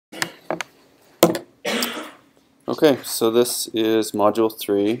Okay, so this is Module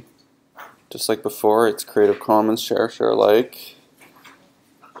 3. Just like before, it's Creative Commons, share alike.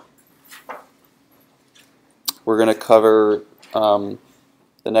 We're going to cover the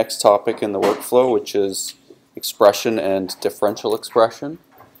next topic in the workflow, which is expression and differential expression.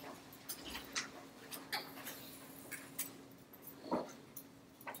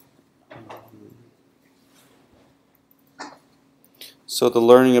 So the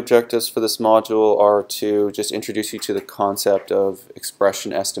learning objectives for this module are to just introduce you to the concept of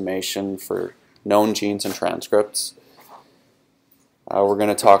expression estimation for known genes and transcripts. We're going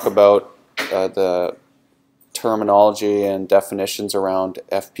to talk about the terminology and definitions around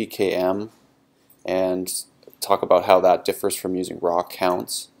FPKM and talk about how that differs from using raw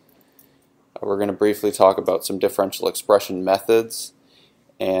counts. We're going to briefly talk about some differential expression methods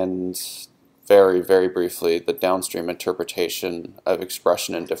and very briefly the downstream interpretation of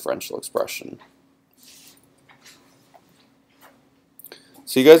expression and differential expression.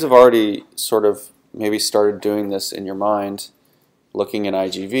 So you guys have already sort of maybe started doing this in your mind, looking in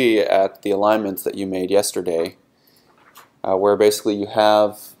IGV at the alignments that you made yesterday, where basically you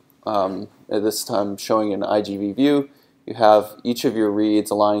have, at this time showing an IGV view, you have each of your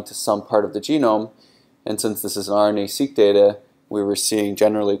reads aligning to some part of the genome, and since this is an RNA-Seq data, we were seeing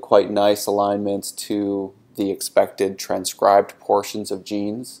generally quite nice alignments to the expected transcribed portions of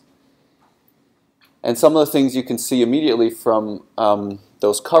genes. And some of the things you can see immediately from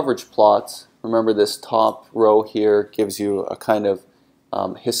those coverage plots, remember this top row here gives you a kind of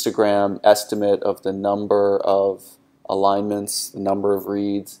histogram estimate of the number of alignments, the number of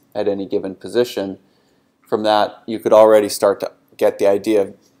reads at any given position. From that, you could already start to get the idea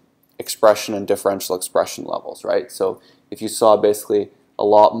of expression and differential expression levels, right? So if you saw basically a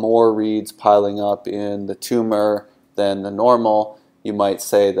lot more reads piling up in the tumor than the normal, you might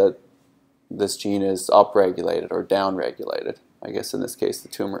say that this gene is upregulated or downregulated. I guess in this case the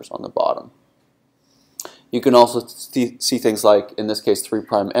tumor is on the bottom. You can also see things like, in this case, 3'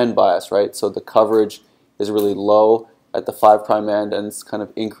 end bias, right? So the coverage is really low at the 5' end and it's kind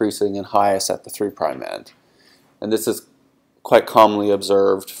of increasing in highest at the 3' end. And this is quite commonly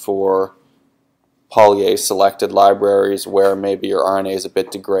observed for poly-A selected libraries where maybe your RNA is a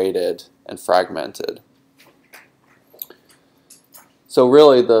bit degraded and fragmented. So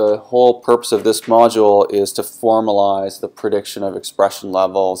really the whole purpose of this module is to formalize the prediction of expression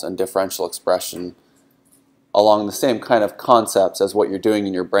levels and differential expression along the same kind of concepts as what you're doing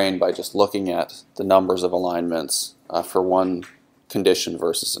in your brain by just looking at the numbers of alignments for one condition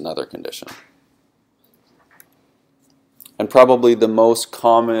versus another condition. And probably the most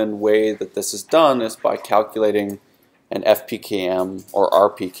common way that this is done is by calculating an FPKM or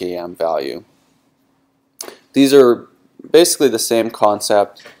RPKM value. These are basically the same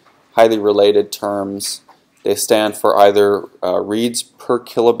concept, highly related terms. They stand for either reads per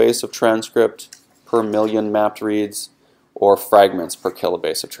kilobase of transcript per million mapped reads or fragments per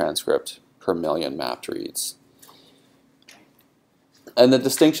kilobase of transcript per million mapped reads. And the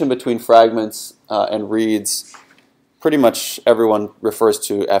distinction between fragments and reads, pretty much everyone refers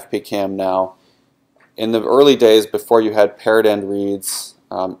to FPKM now. In the early days, before you had paired end reads,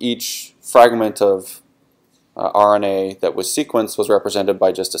 each fragment of RNA that was sequenced was represented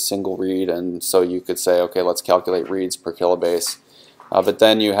by just a single read, and so you could say, okay, let's calculate reads per kilobase. But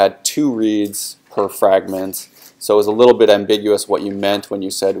then you had 2 reads per fragment, so it was a little bit ambiguous what you meant when you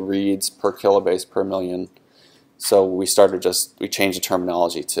said reads per kilobase per million. So we changed the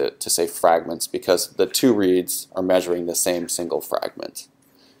terminology to say fragments because the 2 reads are measuring the same single fragment.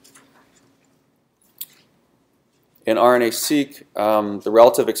 In RNA-Seq, the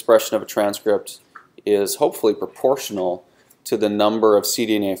relative expression of a transcript is hopefully proportional to the number of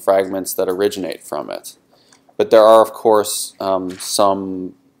cDNA fragments that originate from it. But there are, of course,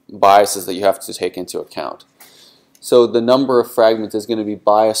 some biases that you have to take into account. So the number of fragments is going to be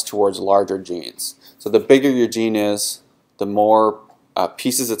biased towards larger genes. So the bigger your gene is, the more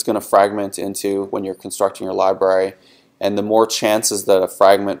pieces it's going to fragment into when you're constructing your library, and the more chances that a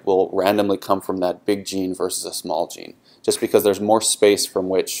fragment will randomly come from that big gene versus a small gene, just because there's more space from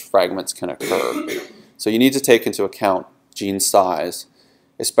which fragments can occur. So you need to take into account gene size,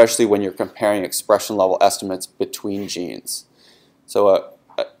 especially when you're comparing expression level estimates between genes. So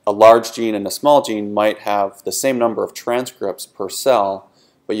a large gene and a small gene might have the same number of transcripts per cell,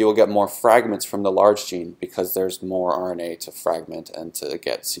 but you will get more fragments from the large gene because there's more RNA to fragment and to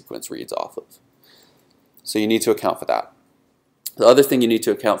get sequence reads off of. So you need to account for that. The other thing you need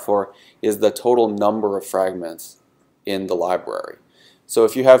to account for is the total number of fragments in the library. So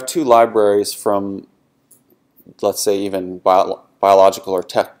if you have 2 libraries from, let's say, even biological or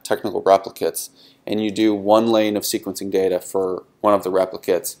technical replicates, and you do 1 lane of sequencing data for one of the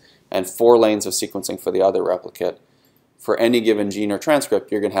replicates and 4 lanes of sequencing for the other replicate, for any given gene or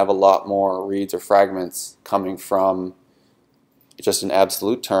transcript, you're going to have a lot more reads or fragments coming from, just in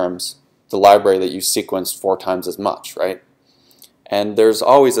absolute terms, the library that you sequenced 4 times as much, right? And there's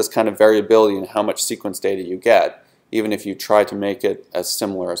always this kind of variability in how much sequence data you get, even if you try to make it as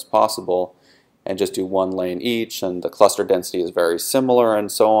similar as possible and just do 1 lane each, and the cluster density is very similar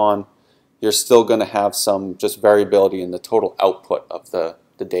and so on, you're still going to have some just variability in the total output of the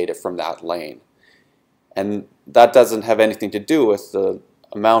data from that lane. And that doesn't have anything to do with the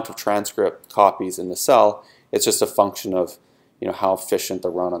amount of transcript copies in the cell. It's just a function of, you know, how efficient the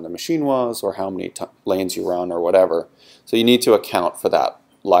run on the machine was, or how many lanes you run, or whatever. So you need to account for that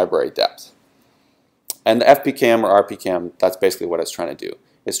library depth. And the FPCAM or RPCAM, that's basically what it's trying to do.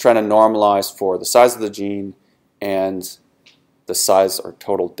 It's trying to normalize for the size of the gene and the size or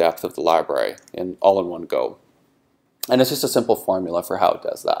total depth of the library all in one go. And it's just a simple formula for how it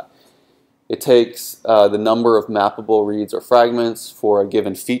does that. It takes the number of mappable reads or fragments for a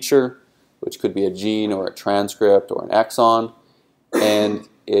given feature, which could be a gene or a transcript or an exon, and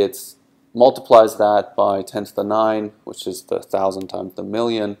it multiplies that by 10 to the 9, which is the 1,000 times the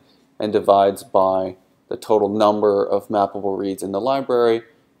million, and divides by the total number of mappable reads in the library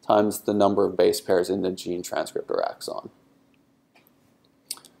times the number of base pairs in the gene, transcript, or exon.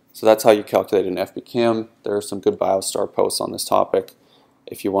 So that's how you calculate an FPCAM. There are some good BioStar posts on this topic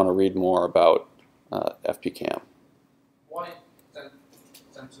if you want to read more about FPCAM. Why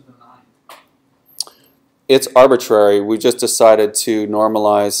 10 to the 9? It's arbitrary. We just decided to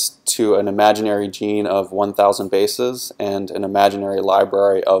normalize to an imaginary gene of 1,000 bases and an imaginary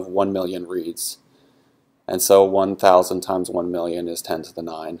library of 1 million reads. And so 1,000 times 1 million is 10 to the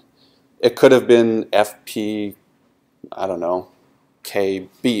 9. It could have been FP, I don't know,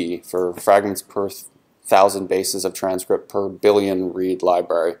 KB for fragments per 1,000 bases of transcript per billion read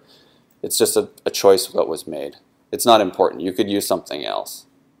library. It's just a choice that was made. It's not important. You could use something else.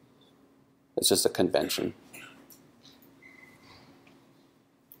 It's just a convention.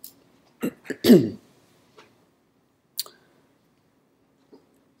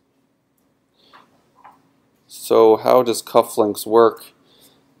 So how does cufflinks work?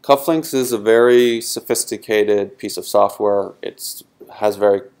 Cufflinks is a very sophisticated piece of software. It has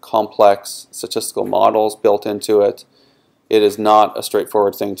very complex statistical models built into it. It is not a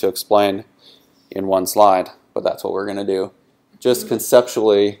straightforward thing to explain in one slide, but that's what we're going to do. Just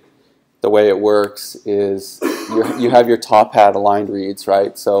conceptually, the way it works is you have your top hat aligned reads,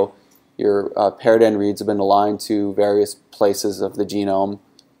 right? So your paired end reads have been aligned to various places of the genome,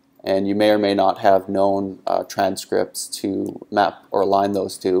 and you may or may not have known transcripts to map or align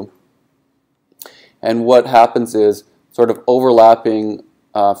those to. And what happens is sort of overlapping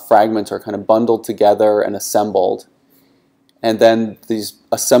fragments are kind of bundled together and assembled, and then these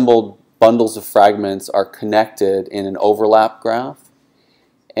assembled bundles of fragments are connected in an overlap graph.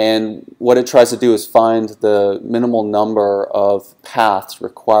 And what it tries to do is find the minimal number of paths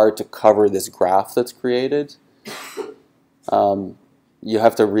required to cover this graph that's created. You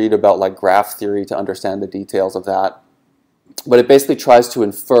have to read about like graph theory to understand the details of that. But it basically tries to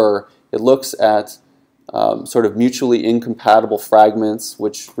infer, it looks at sort of mutually incompatible fragments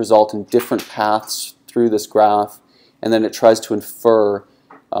which result in different paths through this graph, and then it tries to infer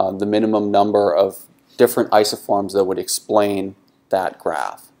the minimum number of different isoforms that would explain that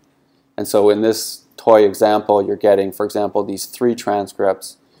graph. And so in this toy example, you're getting, for example, these 3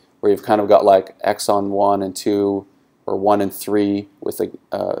 transcripts where you've kind of got like exon 1 and 2, or 1 and 3 with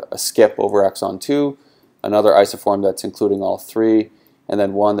a skip over exon 2, another isoform that's including all 3, and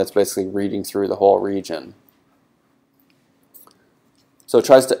then one that's basically reading through the whole region. So it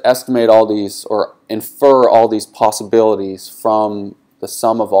tries to estimate all these, or infer all these possibilities from the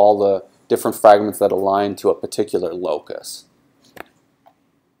sum of all the different fragments that align to a particular locus.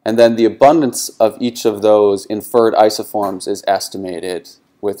 And then the abundance of each of those inferred isoforms is estimated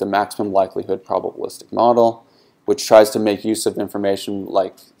with the maximum likelihood probabilistic model, which tries to make use of information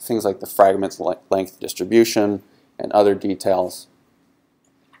like things like the fragment length distribution and other details.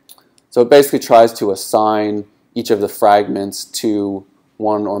 So it basically tries to assign each of the fragments to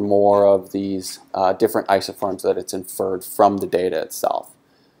one or more of these different isoforms that it's inferred from the data itself.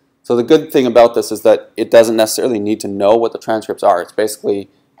 So the good thing about this is that it doesn't necessarily need to know what the transcripts are. It's basically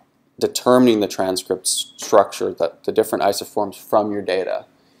determining the transcript structure, the different isoforms from your data.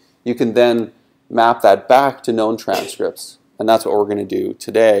 You can then map that back to known transcripts, and that's what we're going to do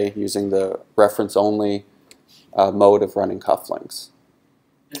today using the reference-only mode of running cufflinks.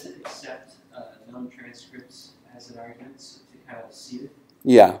 Does it accept known transcripts as an argument to kind of see it?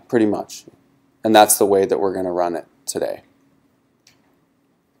 Yeah, pretty much. And that's the way that we're going to run it today.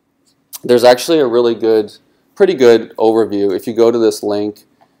 There's actually a really good, pretty good overview. If you go to this link,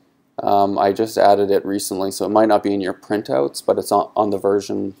 I just added it recently, so it might not be in your printouts, but it's on the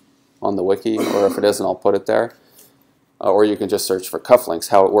version on the wiki, or if it isn't, I'll put it there. Or you can just search for cufflinks,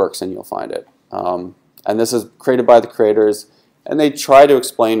 how it works, and you'll find it. And this is created by the creators, and they try to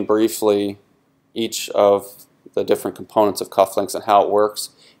explain briefly each of the different components of cufflinks and how it works,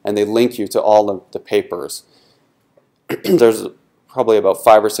 and they link you to all of the papers. There's probably about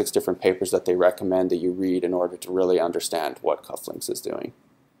 5 or 6 different papers that they recommend that you read in order to really understand what cufflinks is doing.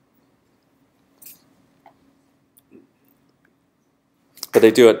 But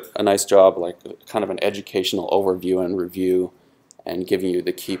they do a nice job, like kind of an educational overview and review, and giving you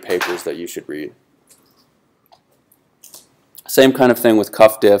the key papers that you should read. Same kind of thing with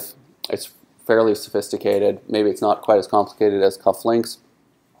cuffdiff. It's fairly sophisticated. Maybe it's not quite as complicated as cufflinks.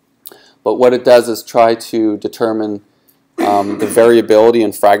 But what it does is try to determine the variability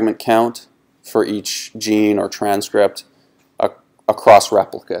in fragment count for each gene or transcript across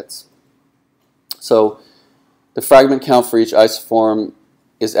replicates. So the fragment count for each isoform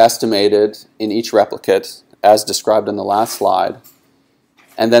is estimated in each replicate, as described in the last slide.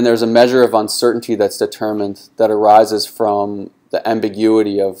 And then there's a measure of uncertainty that's determined that arises from the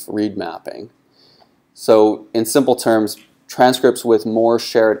ambiguity of read mapping. So in simple terms, transcripts with more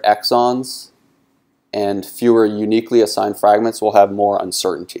shared exons and fewer uniquely assigned fragments will have more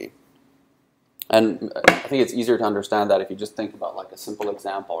uncertainty. And I think it's easier to understand that if you just think about like a simple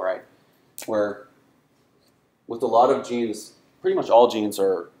example, right? Where with a lot of genes, pretty much all genes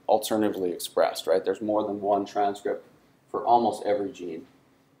are alternatively expressed, right? There's more than one transcript for almost every gene.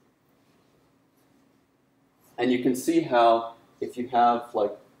 And you can see how if you have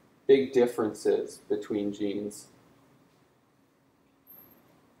like big differences between genes,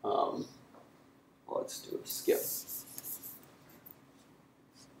 let's do a skip.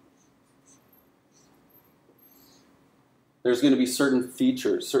 There's going to be certain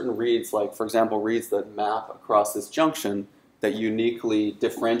features, certain reads, like for example reads that map across this junction that uniquely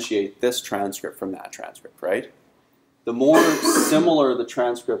differentiate this transcript from that transcript, right? The more similar the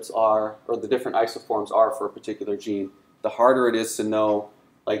transcripts are, or the different isoforms are for a particular gene, the harder it is to know,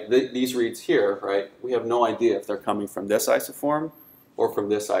 like these reads here, right? We have no idea if they're coming from this isoform or from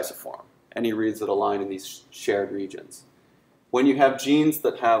this isoform. Any reads that align in these shared regions. When you have genes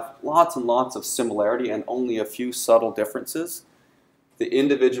that have lots and lots of similarity and only a few subtle differences, the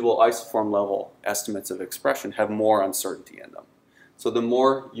individual isoform level estimates of expression have more uncertainty in them. So the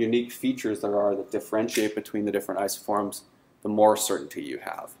more unique features there are that differentiate between the different isoforms, the more certainty you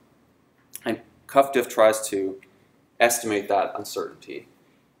have. And cuffdiff tries to estimate that uncertainty.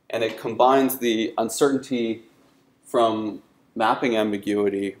 And it combines the uncertainty from mapping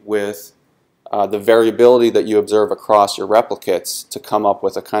ambiguity with the variability that you observe across your replicates to come up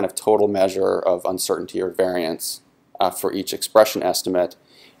with a kind of total measure of uncertainty or variance for each expression estimate.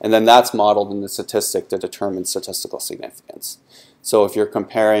 And then that's modeled in the statistic to determine statistical significance. So if you're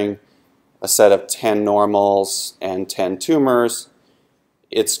comparing a set of 10 normals and 10 tumors,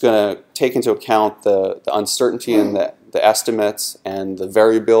 it's going to take into account the uncertainty in the estimates and the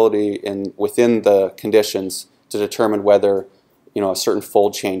variability within the conditions to determine whether a certain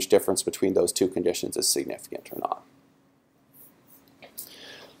fold change difference between those two conditions is significant or not.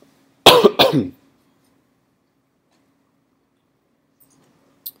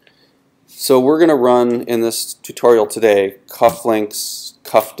 So we're going to run in this tutorial today cufflinks,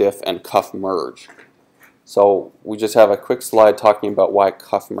 cuffdiff, and cuff merge. So we just have a quick slide talking about why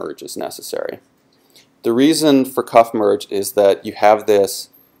cuff merge is necessary. The reason for cuff merge is that you have this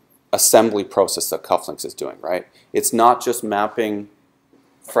assembly process that cufflinks is doing, right? It's not just mapping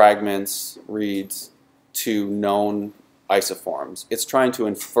fragments, reads, to known isoforms. It's trying to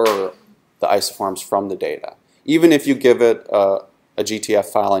infer the isoforms from the data. Even if you give it a GTF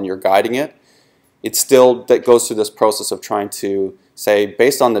file and you're guiding it, it still goes through this process of trying to say,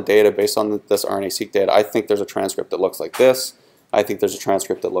 based on the data, based on this RNA-Seq data, I think there's a transcript that looks like this. I think there's a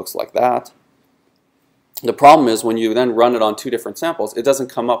transcript that looks like that. The problem is when you then run it on 2 different samples, it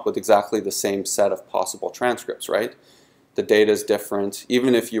doesn't come up with exactly the same set of possible transcripts, right? The data is different.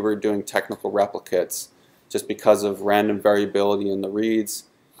 Even if you were doing technical replicates, just because of random variability in the reads,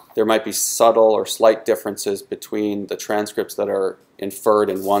 there might be subtle or slight differences between the transcripts that are inferred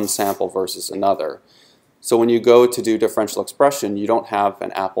in one sample versus another. So when you go to do differential expression, you don't have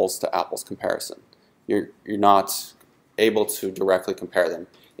an apples-to-apples comparison. You're not able to directly compare them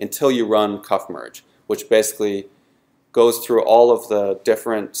until you run cuff merge, which basically goes through all of the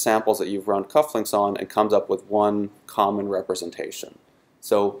different samples that you've run cufflinks on and comes up with one common representation.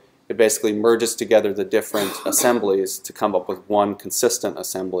 So it basically merges together the different assemblies to come up with one consistent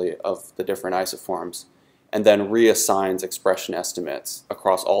assembly of the different isoforms, and then reassigns expression estimates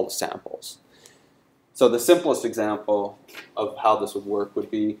across all the samples. So the simplest example of how this would work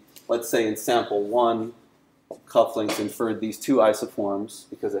would be, let's say in sample 1, cufflinks inferred these two isoforms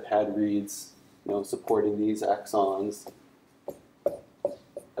because it had reads, supporting these exons,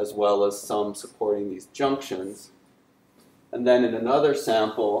 as well as some supporting these junctions. And then in another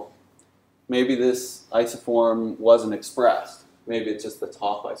sample, maybe this isoform wasn't expressed. Maybe it's just the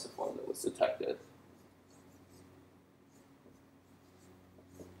top isoform that was detected.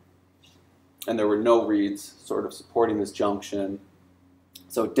 And there were no reads sort of supporting this junction,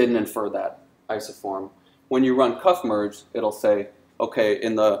 so it didn't infer that isoform. When you run cuff merge, it'll say, okay,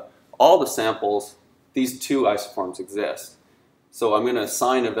 in all the samples, these two isoforms exist. So I'm going to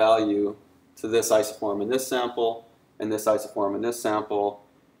assign a value to this isoform in this sample, and this isoform in this sample,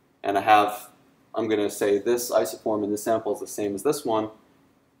 and I'm going to say this isoform in this sample is the same as this one.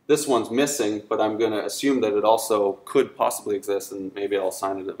 This one's missing, but I'm going to assume that it also could possibly exist, and maybe I'll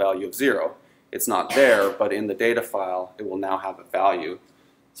assign it a value of 0. It's not there, but in the data file, it will now have a value.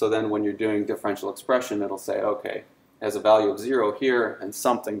 So then when you're doing differential expression, it'll say, okay, it has a value of 0 here and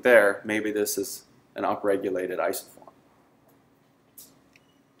something there. Maybe this is an upregulated isoform.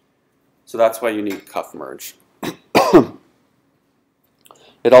 So that's why you need cuff merge.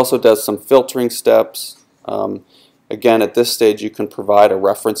 It also does some filtering steps. Again, at this stage, you can provide a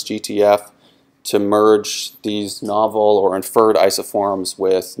reference GTF to merge these novel or inferred isoforms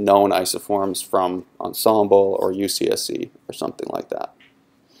with known isoforms from Ensemble or UCSC or something like that.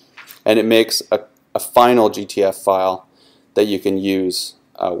 And it makes a final GTF file that you can use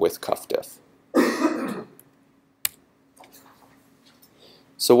with cuffdiff.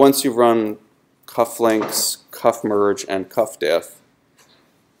 So once you run cufflinks, cuff merge, and cuffdiff,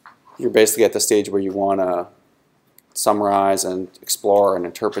 you're basically at the stage where you want to summarize and explore and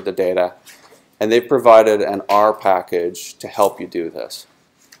interpret the data. And they've provided an R package to help you do this.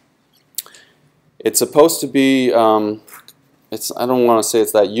 It's supposed to be, I don't want to say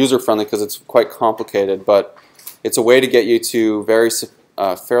it's that user-friendly because it's quite complicated, but it's a way to get you to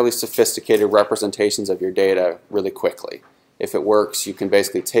fairly sophisticated representations of your data really quickly. If it works, you can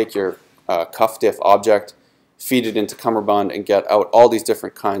basically take your cuffdiff object, feed it into Cummerbund, and get out all these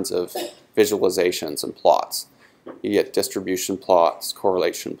different kinds of visualizations and plots. You get distribution plots,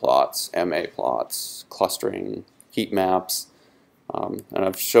 correlation plots, MA plots, clustering, heat maps, and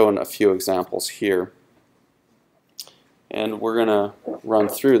I've shown a few examples here. And we're going to run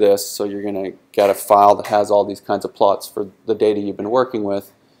through this, so you're going to get a file that has all these kinds of plots for the data you've been working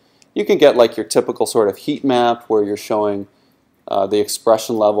with. You can get like your typical sort of heat map where you're showing the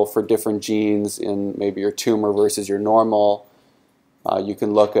expression level for different genes in maybe your tumor versus your normal. You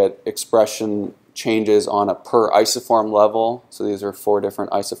can look at expression changes on a per isoform level. So these are 4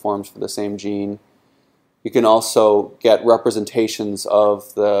 different isoforms for the same gene. You can also get representations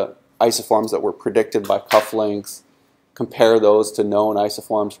of the isoforms that were predicted by cufflinks, compare those to known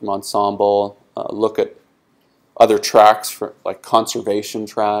isoforms from Ensemble, look at other tracks, for, like conservation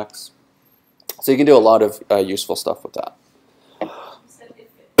tracks. So you can do a lot of useful stuff with that.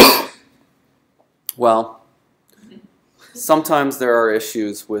 Well, sometimes there are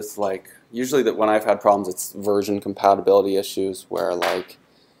issues with usually that when I've had problems, it's version compatibility issues where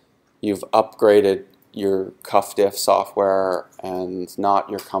you've upgraded your cuffdiff software and not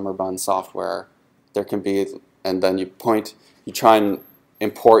your Cummerbund software. There can be, and then you try and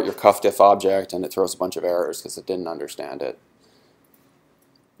import your cuffdiff object and it throws a bunch of errors because it didn't understand it.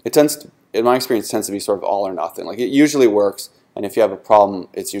 It tends to, in my experience, tends to be sort of all or nothing. It usually works, and if you have a problem,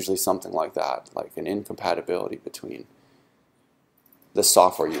 it's usually something like that, like an incompatibility between the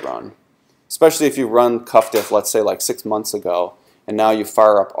software you run. Especially if you run cuffdiff, let's say 6 months ago, and now you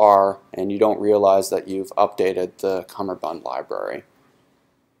fire up R and you don't realize that you've updated the Cummerbund library.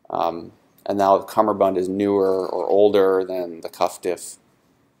 And now Cummerbund is newer or older than the cuffdiff.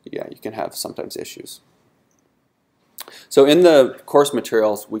 Yeah, you can have sometimes issues. So in the course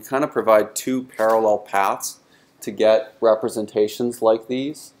materials, we kind of provide 2 parallel paths to get representations like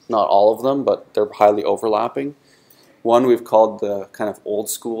these. Not all of them, but they're highly overlapping. One we've called the kind of old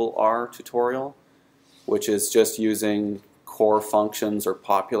school R tutorial, which is just using core functions or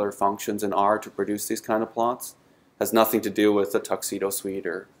popular functions in R to produce these kind of plots. Has nothing to do with the Tuxedo Suite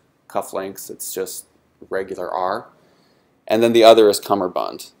or cufflinks. It's just regular R. And then the other is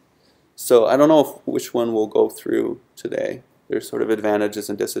Cummerbund. So I don't know which one we'll go through today. There's sort of advantages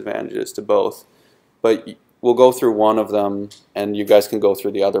and disadvantages to both. But we'll go through one of them, and you guys can go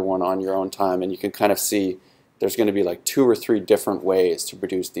through the other one on your own time, and you can kind of see there's going to be like 2 or 3 different ways to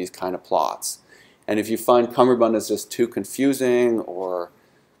produce these kind of plots. And if you find cummerbund is just too confusing or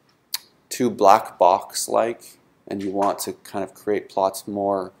too black box-like, and you want to kind of create plots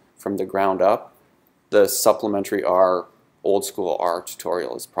more from the ground up, the supplementary R, old school R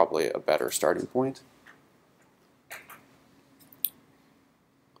tutorial is probably a better starting point.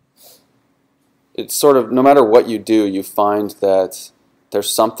 It's sort of, no matter what you do, you find that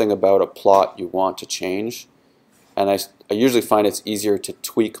there's something about a plot you want to change. And I usually find it's easier to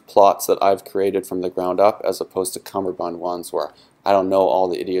tweak plots that I've created from the ground up as opposed to cummerbund ones where I don't know all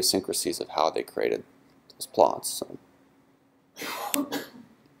the idiosyncrasies of how they created those plots.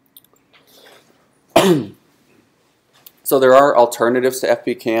 So there are alternatives to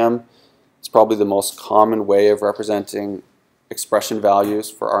FPCAM. It's probably the most common way of representing expression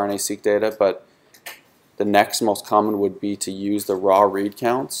values for RNA-seq data, but the next most common would be to use the raw read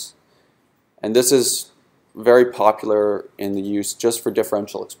counts. And this is very popular in the use just for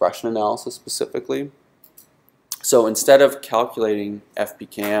differential expression analysis specifically. So instead of calculating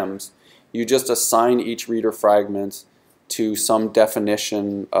FPCAMs, you just assign each reader fragment to some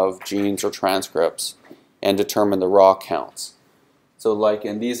definition of genes or transcripts and determine the raw counts. So like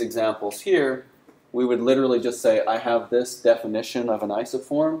in these examples here, we would literally just say, I have this definition of an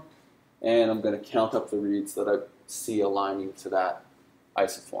isoform, and I'm going to count up the reads that I see aligning to that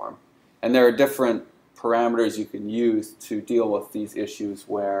isoform. And there are different parameters you can use to deal with these issues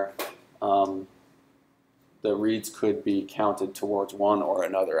where the reads could be counted towards one or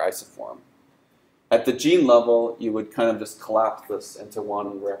another isoform. At the gene level, you would kind of just collapse this into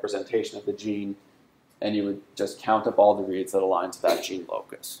one representation of the gene, and you would just count up all the reads that align to that gene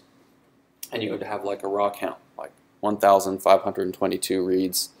locus. And you would have like a raw count, like 1,522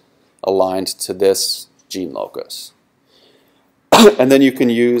 reads aligned to this gene locus. And then you can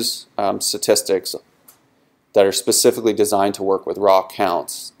use statistics that are specifically designed to work with raw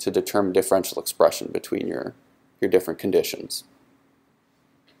counts to determine differential expression between your different conditions.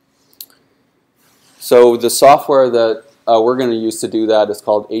 So the software that we're going to use to do that is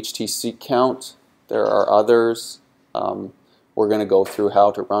called HT-Seq Count. There are others. We're going to go through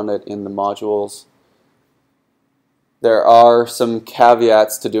how to run it in the modules. There are some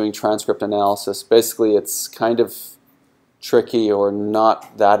caveats to doing transcript analysis. Basically, it's kind of tricky or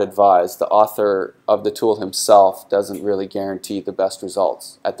not that advised. The author of the tool himself doesn't really guarantee the best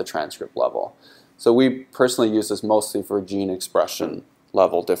results at the transcript level. So we personally use this mostly for gene expression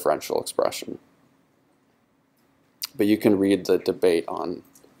level differential expression. But you can read the debate on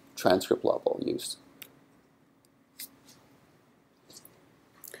transcript level use.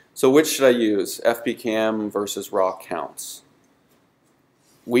 So which should I use, FPCAM versus raw counts?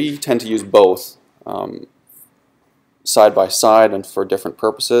 We tend to use both side by side and for different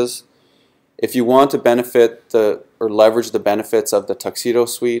purposes. If you want to benefit or leverage the benefits of the Tuxedo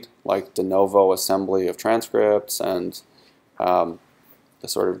suite, like de novo assembly of transcripts and the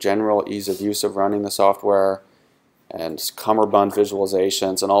sort of general ease of use of running the software and cummerbund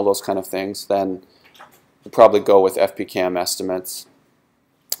visualizations and all those kind of things, then you'll probably go with FPCAM estimates.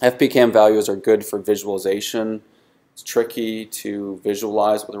 FPCAM values are good for visualization. It's tricky to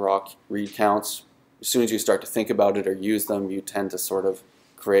visualize with raw read counts. As soon as you start to think about it or use them, you tend to sort of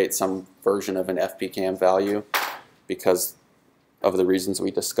create some version of an FPCAM value because of the reasons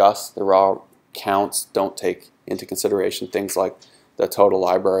we discussed. The raw counts don't take into consideration things like the total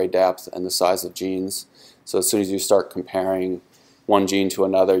library depth and the size of genes. So as soon as you start comparing one gene to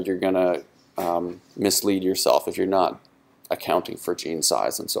another, you're going to mislead yourself if you're not accounting for gene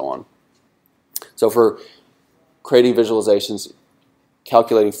size and so on. So for creating visualizations,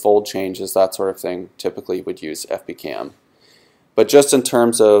 calculating fold changes, that sort of thing, typically you would use FPCAM. But just in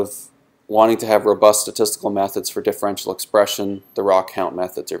terms of wanting to have robust statistical methods for differential expression, the raw count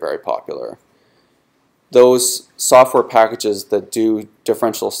methods are very popular. Those software packages that do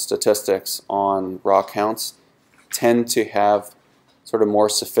differential statistics on raw counts tend to have sort of more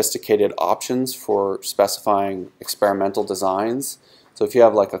sophisticated options for specifying experimental designs. So if you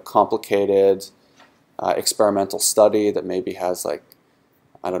have like a complicated experimental study that maybe has like,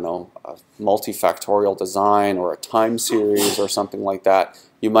 I don't know, a multifactorial design or a time series or something like that,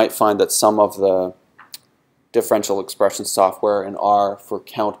 you might find that some of the differential expression software in R for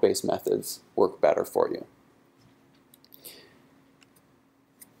count-based methods work better for you.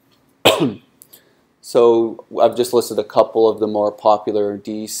 So I've just listed a couple of the more popular,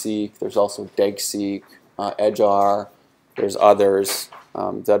 D-Seq, there's also DEG-Seq, EdgeR, there's others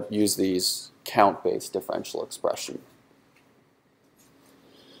that use these count-based differential expression.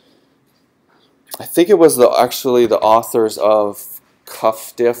 I think it was actually the authors of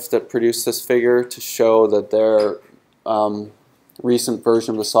CuffDiff that produced this figure to show that their recent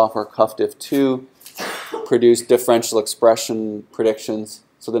version of the software, CuffDiff 2, produced differential expression predictions.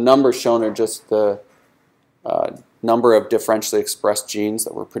 So the numbers shown are just the number of differentially expressed genes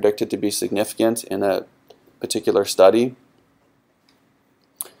that were predicted to be significant in a particular study.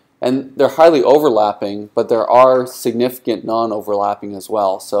 And they're highly overlapping, but there are significant non-overlapping as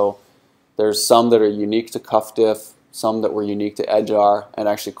well. So there's some that are unique to CuffDiff, some that were unique to EdgeR, and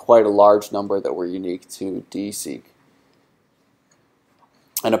actually quite a large number that were unique to DSeq.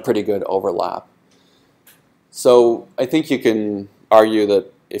 And a pretty good overlap. So I think you can argue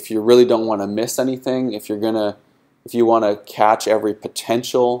that if you really don't want to miss anything, if you want to catch every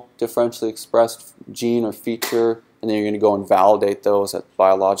potential differentially expressed gene or feature, and then you're going to go and validate those at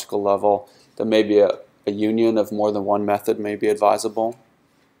biological level, then maybe a union of more than one method may be advisable.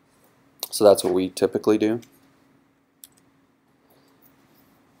 So that's what we typically do.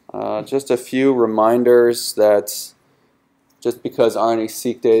 Just a few reminders that just because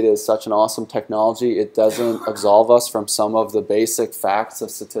RNA-Seq data is such an awesome technology, it doesn't absolve us from some of the basic facts of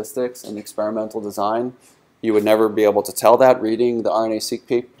statistics and experimental design. You would never be able to tell that reading the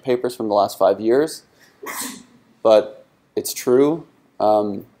RNA-Seq papers from the last 5 years. But it's true.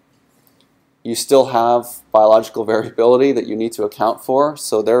 You still have biological variability that you need to account for.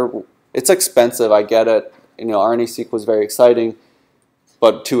 So it's expensive, I get it. RNA-Seq was very exciting,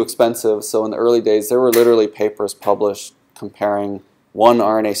 but too expensive. So in the early days, there were literally papers published comparing one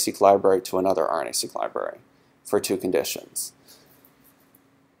RNA-Seq library to another RNA-Seq library for 2 conditions.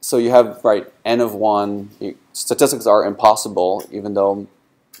 So you have, right, N of 1. Statistics are impossible, even though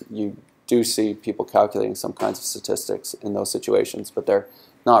you do see people calculating some kinds of statistics in those situations, but they're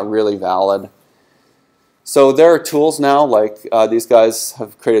not really valid. So there are tools now, like these guys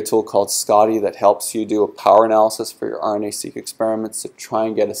have created a tool called Scotty that helps you do a power analysis for your RNA-Seq experiments to try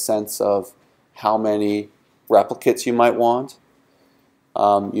and get a sense of how many replicates you might want.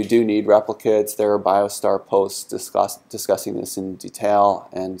 You do need replicates. There are BioStar posts discussing this in detail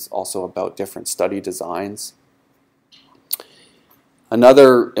and also about different study designs.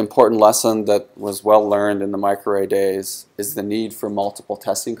 Another important lesson that was well learned in the microarray days is the need for multiple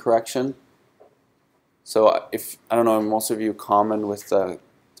testing correction. So I don't know, most of you common with are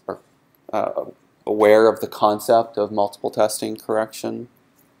aware of the concept of multiple testing correction?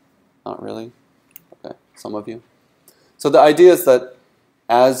 Not really? Okay, some of you. So the idea is that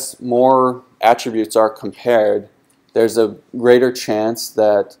as more attributes are compared, there's a greater chance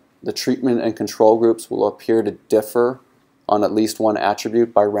that the treatment and control groups will appear to differ on at least one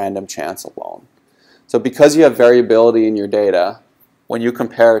attribute by random chance alone. So because you have variability in your data, when you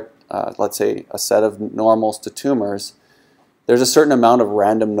compare, let's say, a set of normals to tumors, there's a certain amount of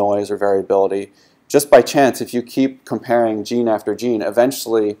random noise or variability. Just by chance, if you keep comparing gene after gene,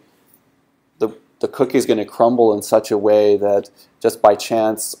 eventually the cookie is going to crumble in such a way that just by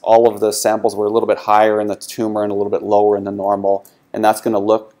chance all of the samples were a little bit higher in the tumor and a little bit lower in the normal, and that's going to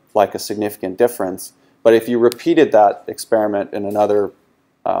look like a significant difference. But if you repeated that experiment in another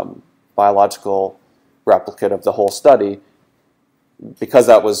biological replicate of the whole study, because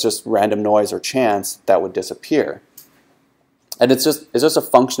that was just random noise or chance, that would disappear. And it's just a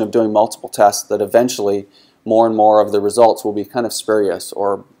function of doing multiple tests that eventually more and more of the results will be kind of spurious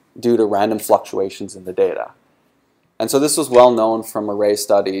or due to random fluctuations in the data. And so this was well known from array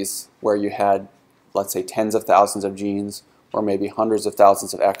studies where you had, let's say, tens of thousands of genes or maybe hundreds of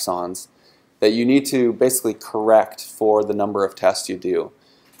thousands of exons that you need to basically correct for the number of tests you do.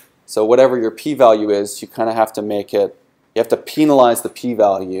 So whatever your p-value is, you kind of have to make it, you have to penalize the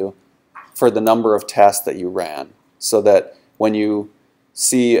p-value for the number of tests that you ran so that when you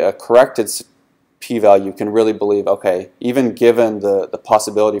see a corrected p-value, you can really believe, okay, even given the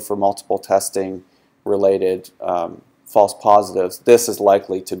possibility for multiple testing related false positives, this is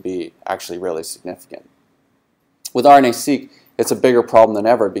likely to be actually really significant. With RNA-Seq, it's a bigger problem than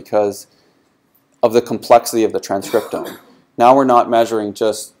ever because of the complexity of the transcriptome. Now we're not measuring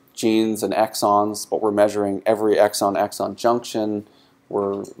just genes and exons, but we're measuring every exon-exon junction,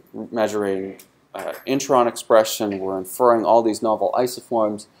 we're measuring intron expression, we're inferring all these novel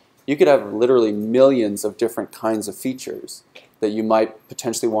isoforms. You could have literally millions of different kinds of features that you might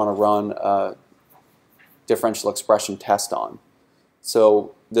potentially want to run a differential expression test on.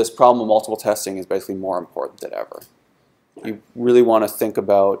 So this problem of multiple testing is basically more important than ever. You really want to think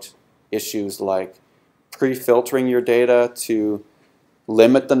about issues like pre-filtering your data to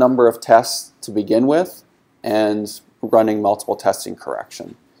limit the number of tests to begin with and running multiple testing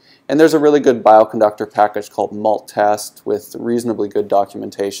correction. And there's a really good bioconductor package called MultTest with reasonably good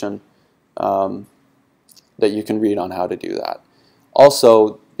documentation that you can read on how to do that.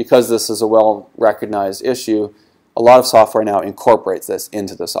 Also, because this is a well-recognized issue, a lot of software now incorporates this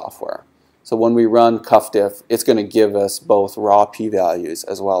into the software. So when we run cuffdiff, it's going to give us both raw p-values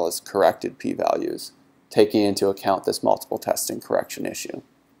as well as corrected p-values, taking into account this multiple testing correction issue.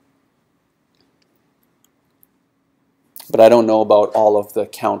 But I don't know about all of the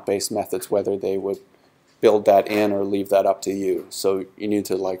count-based methods, whether they would build that in or leave that up to you. So you need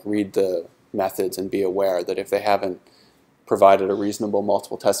to read the methods and be aware that if they haven't provided a reasonable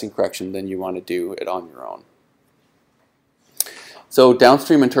multiple testing correction, then you want to do it on your own. So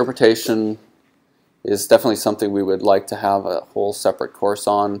downstream interpretation is definitely something we would like to have a whole separate course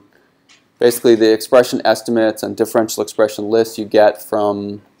on. Basically, the expression estimates and differential expression lists you get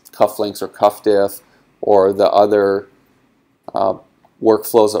from cufflinks or cuffdiff or the other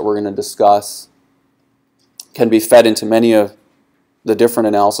workflows that we're going to discuss can be fed into many of the different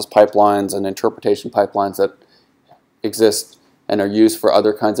analysis pipelines and interpretation pipelines that exist and are used for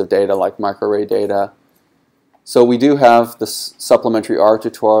other kinds of data like microarray data. So we do have the supplementary R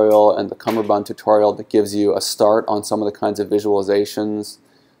tutorial and the Cummerbund tutorial that gives you a start on some of the kinds of visualizations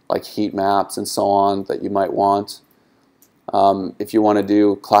like heat maps and so on that you might want. If you want to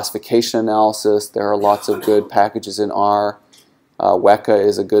do classification analysis, there are lots of good packages in R. Weka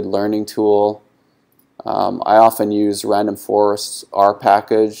is a good learning tool. I often use Random Forest's R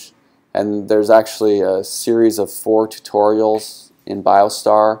package, and there's actually a series of 4 tutorials in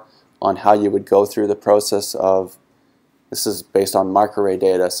BioStar on how you would go through the process of, this is based on microarray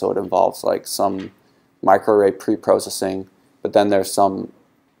data, so it involves some microarray pre-processing, but then there's some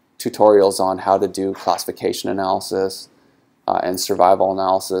tutorials on how to do classification analysis and survival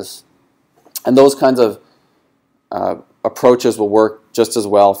analysis. And those kinds of approaches will work just as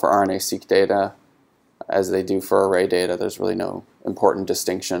well for RNA-seq data as they do for array data. There's really no important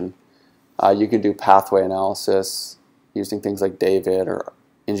distinction. You can do pathway analysis using things like David or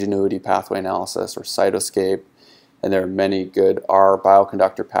Ingenuity pathway analysis or Cytoscape, and there are many good R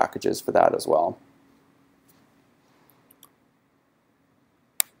bioconductor packages for that as well.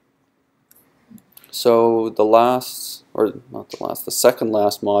 So the second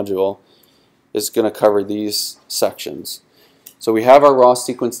last module is going to cover these sections. So we have our raw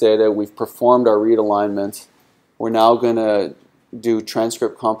sequence data, we've performed our read alignment. We're now going to do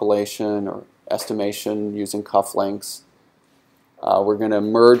transcript compilation or estimation using cufflinks. We're going to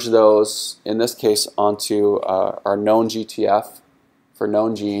merge those, in this case, onto our known GTF for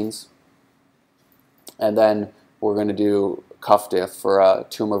known genes. And then we're going to do cuffdiff for a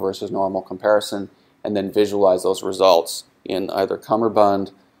tumor versus normal comparison, and then visualize those results in either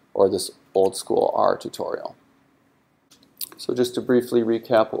Cummerbund or this old school R tutorial. So just to briefly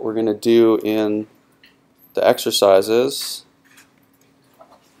recap what we're going to do in the exercises,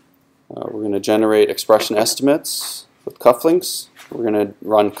 we're going to generate expression estimates with cufflinks. We're going to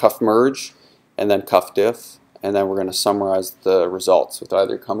run cuff merge and then cuffdiff, and then we're going to summarize the results with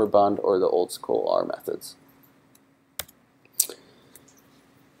either Cummerbund or the old school R methods.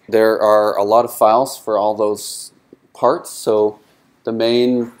 There are a lot of files for all those parts. So the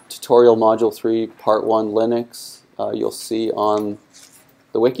main tutorial module 3 part 1 Linux you'll see on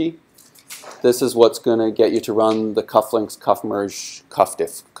the wiki. This is what's going to get you to run the cufflinks, cuffmerge,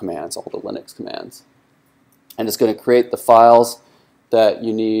 cuffdiff commands, all the Linux commands. And it's going to create the files that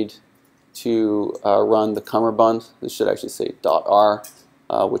you need to run the Cummerbund. This should actually say .r,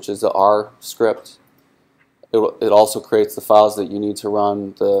 which is the R script. It also creates the files that you need to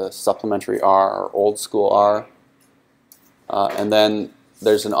run the supplementary R or old school R. And then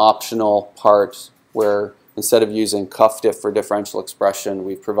there's an optional part where instead of using cuffdiff for differential expression,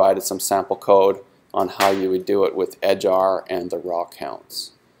 we've provided some sample code on how you would do it with edgeR and the raw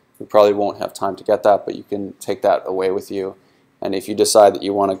counts. We probably won't have time to get that, but you can take that away with you. And if you decide that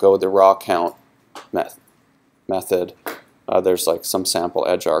you want to go the raw count method, there's some sample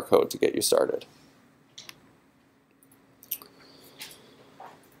edgeR code to get you started.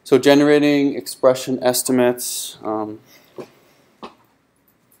 So generating expression estimates. We're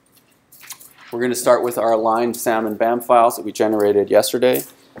going to start with our aligned SAM and BAM files that we generated yesterday.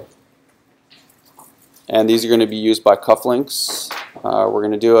 And these are going to be used by cufflinks. We're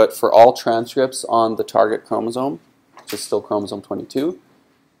going to do it for all transcripts on the target chromosome, which is still chromosome 22.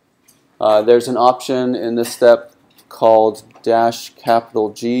 There's an option in this step called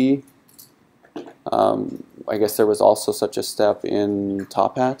 -G. I guess there was also such a step in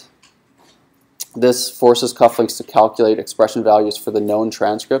Top Hat. This forces cufflinks to calculate expression values for the known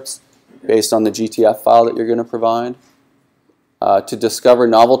transcripts based on the GTF file that you're going to provide. To discover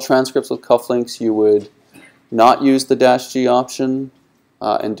novel transcripts with cufflinks, you would not use the -G option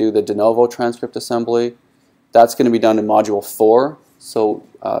and do the de novo transcript assembly. That's going to be done in Module 4, so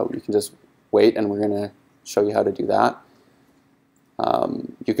you can just wait and we're going to show you how to do that.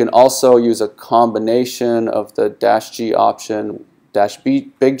 You can also use a combination of the -G option,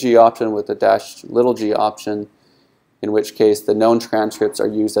 big G option with the little g option, in which case the known transcripts are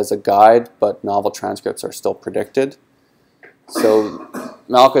used as a guide, but novel transcripts are still predicted. So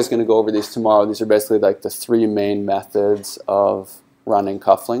Malka is going to go over these tomorrow. These are basically like the 3 main methods of running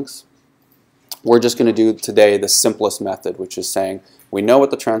cufflinks. We're just going to do today the simplest method, which is saying we know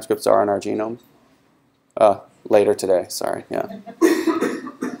what the transcripts are in our genome. Later today, sorry, yeah.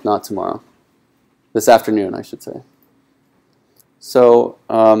 Not tomorrow. This afternoon, I should say. So,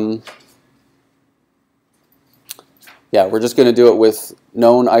 yeah, we're just going to do it with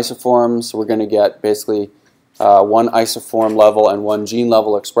known isoforms. We're going to get basically 1 isoform level and 1 gene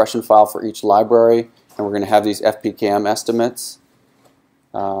level expression file for each library, and we're going to have these FPKM estimates.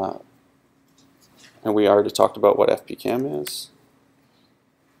 And we already talked about what FPKM is.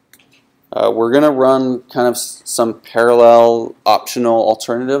 We're going to run kind of some parallel optional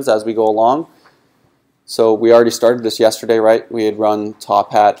alternatives as we go along. So we already started this yesterday, right? We had run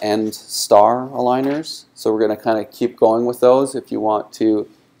top hat and star aligners. So we're going to kind of keep going with those if you want to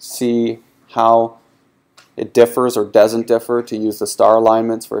see how it differs or doesn't differ to use the star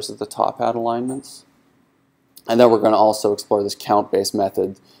alignments versus the top hat alignments. And then we're going to also explore this count-based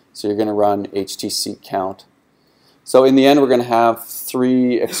method. So you're going to run HT-Seq count. So in the end, we're going to have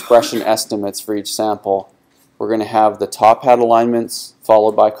 3 expression estimates for each sample. We're going to have the top hat alignments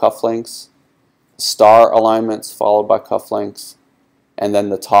followed by cufflinks, star alignments followed by cufflinks, and then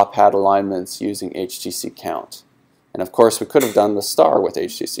the top hat alignments using HT-Seq count. And of course, we could have done the star with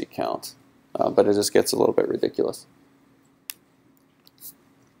HT-Seq count, but it just gets a little bit ridiculous.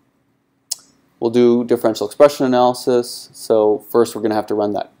 We'll do differential expression analysis. So first, we're going to have to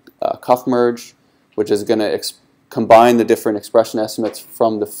run that cuff merge, which is going to combine the different expression estimates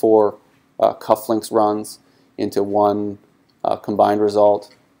from the 4 cufflinks runs into one combined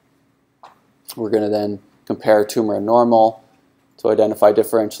result. We're going to then compare tumor and normal to identify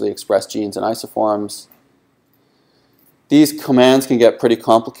differentially expressed genes and isoforms. These commands can get pretty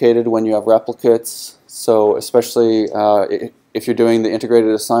complicated when you have replicates, so especially if you're doing the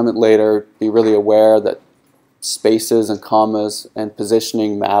integrated assignment later, be really aware that spaces and commas and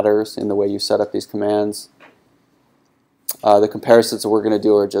positioning matters in the way you set up these commands. The comparisons that we're going to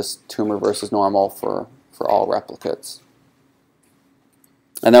do are just tumor versus normal for all replicates.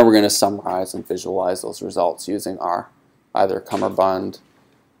 And then we're going to summarize and visualize those results using our either Cummerbund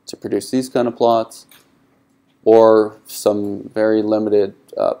to produce these kind of plots, or some very limited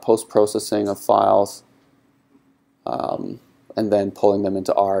post-processing of files, and then pulling them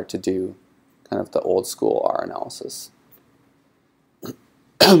into R to do kind of the old school R analysis.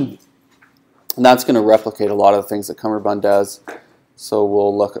 And that's going to replicate a lot of the things that Cummerbund does. So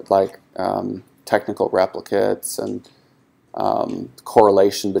we'll look at like technical replicates and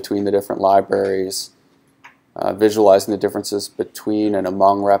correlation between the different libraries, visualizing the differences between and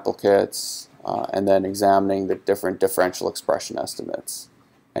among replicates, and then examining the different differential expression estimates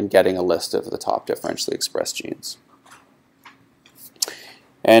and getting a list of the top differentially expressed genes.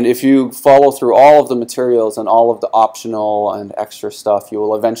 And if you follow through all of the materials and all of the optional and extra stuff, you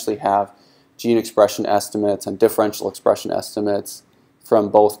will eventually have gene expression estimates and differential expression estimates from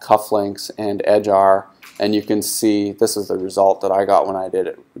both cufflinks and EdgeR, and you can see this is the result that I got when I did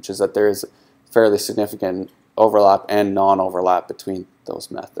it, which is that there is fairly significant overlap and non-overlap between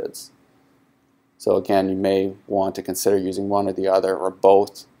those methods. So again, you may want to consider using one or the other or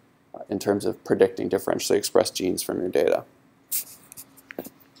both in terms of predicting differentially expressed genes from your data.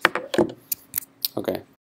 Okay.